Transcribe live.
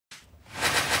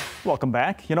Welcome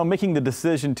back. You know, making the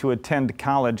decision to attend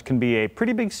college can be a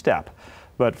pretty big step,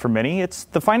 but for many, it's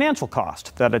the financial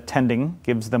cost that attending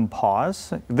gives them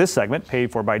pause. This segment,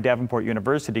 paid for by Davenport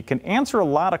University, can answer a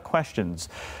lot of questions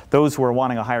those who are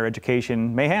wanting a higher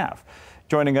education may have.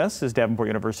 Joining us is Davenport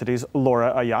University's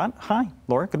Laura Ayat. Hi,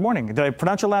 Laura. Good morning. Did I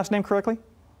pronounce your last name correctly?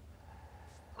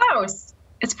 Close.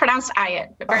 It's pronounced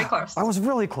Ayat, but very close. I was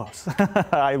really close.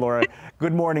 Hi, Laura.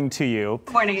 Good morning to you.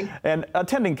 Morning. And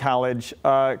attending college,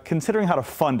 considering how to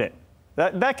fund it,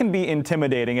 that can be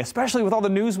intimidating, especially with all the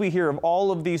news we hear of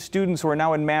all of these students who are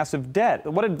now in massive debt.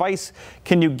 What advice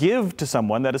can you give to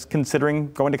someone that is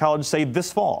considering going to college, say,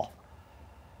 this fall?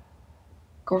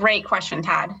 Great question,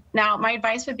 Todd. Now, my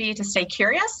advice would be to stay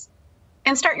curious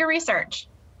and start your research.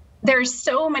 There's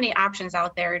so many options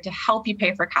out there to help you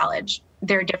pay for college.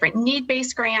 There are different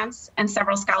need-based grants and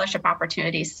several scholarship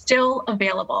opportunities still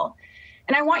available.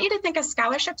 And I want you to think of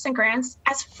scholarships and grants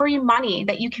as free money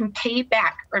that you can pay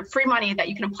back, or free money that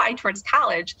you can apply towards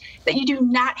college that you do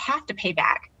not have to pay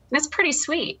back. And it's pretty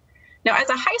sweet. Now, as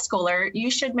a high schooler, you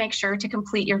should make sure to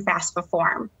complete your FAFSA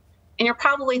form. And you're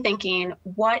probably thinking,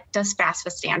 what does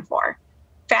FAFSA stand for?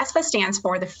 FAFSA stands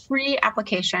for the Free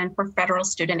Application for Federal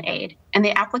Student Aid, and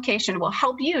the application will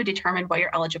help you determine what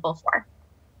you're eligible for.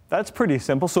 That's pretty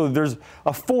simple. So there's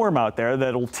a form out there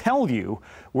that'll tell you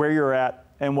where you're at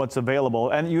and what's available.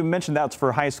 And you mentioned that's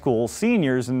for high school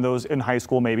seniors and those in high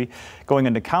school maybe going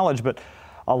into college. But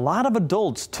a lot of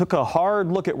adults took a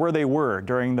hard look at where they were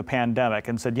during the pandemic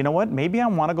and said, you know what, maybe I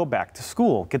want to go back to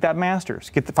school, get that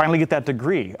master's, finally get that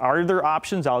degree. Are there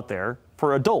options out there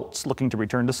for adults looking to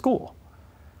return to school?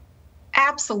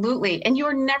 Absolutely. And you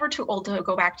are never too old to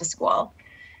go back to school.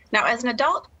 Now, as an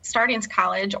adult starting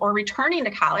college or returning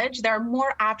to college, there are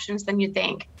more options than you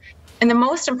think. And the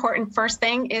most important first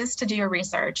thing is to do your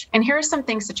research. And here are some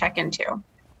things to check into.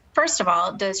 First of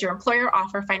all, does your employer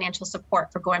offer financial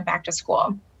support for going back to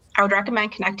school? I would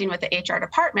recommend connecting with the HR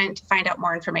department to find out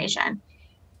more information.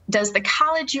 Does the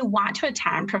college you want to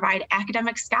attend provide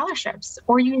academic scholarships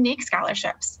or unique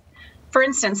scholarships? For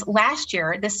instance, last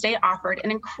year, the state offered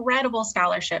an incredible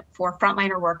scholarship for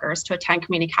frontliner workers to attend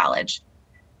community college.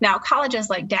 Now, colleges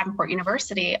like Davenport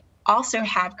University also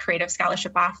have creative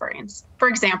scholarship offerings. For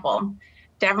example,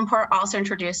 Davenport also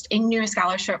introduced a new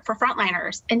scholarship for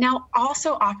frontliners and now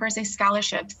also offers a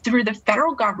scholarship through the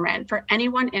federal government for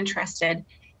anyone interested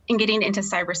in getting into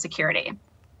cybersecurity.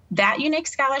 That unique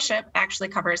scholarship actually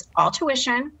covers all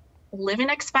tuition, living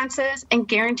expenses, and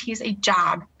guarantees a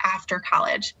job after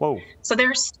college. Whoa. So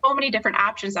there's so many different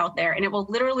options out there, and it will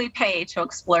literally pay to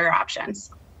explore your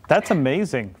options. That's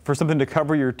amazing. For something to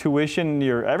cover your tuition,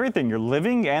 your everything, your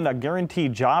living, and a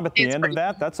guaranteed job at the end of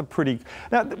that, that's a pretty...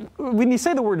 Now, when you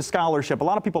say the word scholarship, a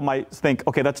lot of people might think,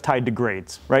 okay, that's tied to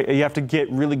grades, right? You have to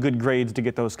get really good grades to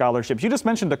get those scholarships. You just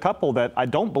mentioned a couple that I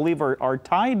don't believe are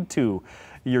tied to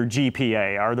your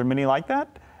GPA. Are there many like that?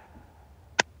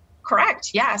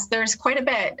 Correct. Yes, there's quite a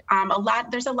bit.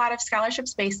 There's a lot of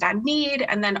scholarships based on need,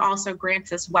 and then also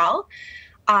grants as well.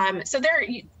 So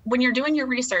when you're doing your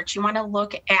research, you want to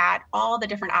look at all the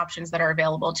different options that are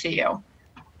available to you.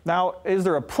 Now, is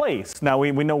there a place? Now,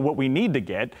 we know what we need to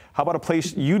get. How about a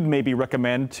place you'd maybe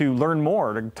recommend to learn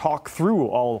more, to talk through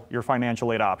all your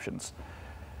financial aid options?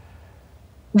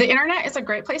 The internet is a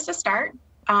great place to start.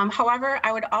 However,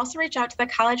 I would also reach out to the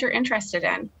college you're interested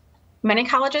in. Many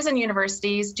colleges and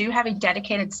universities do have a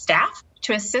dedicated staff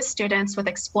to assist students with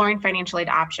exploring financial aid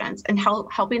options and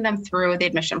helping them through the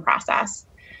admission process.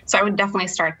 So I would definitely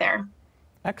start there.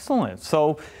 Excellent.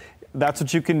 So that's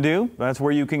what you can do. That's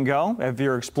where you can go if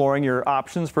you're exploring your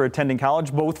options for attending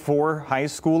college, both for high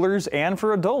schoolers and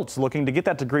for adults looking to get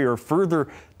that degree or further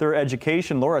their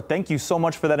education. Laura, thank you so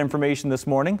much for that information this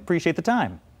morning. Appreciate the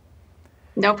time.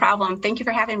 No problem. Thank you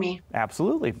for having me.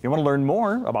 Absolutely. If you want to learn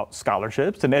more about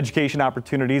scholarships and education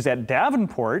opportunities at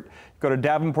Davenport, go to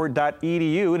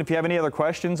davenport.edu. And if you have any other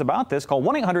questions about this, call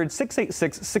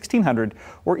 1-800-686-1600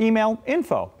 or email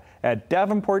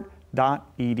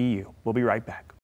info@davenport.edu. We'll be right back.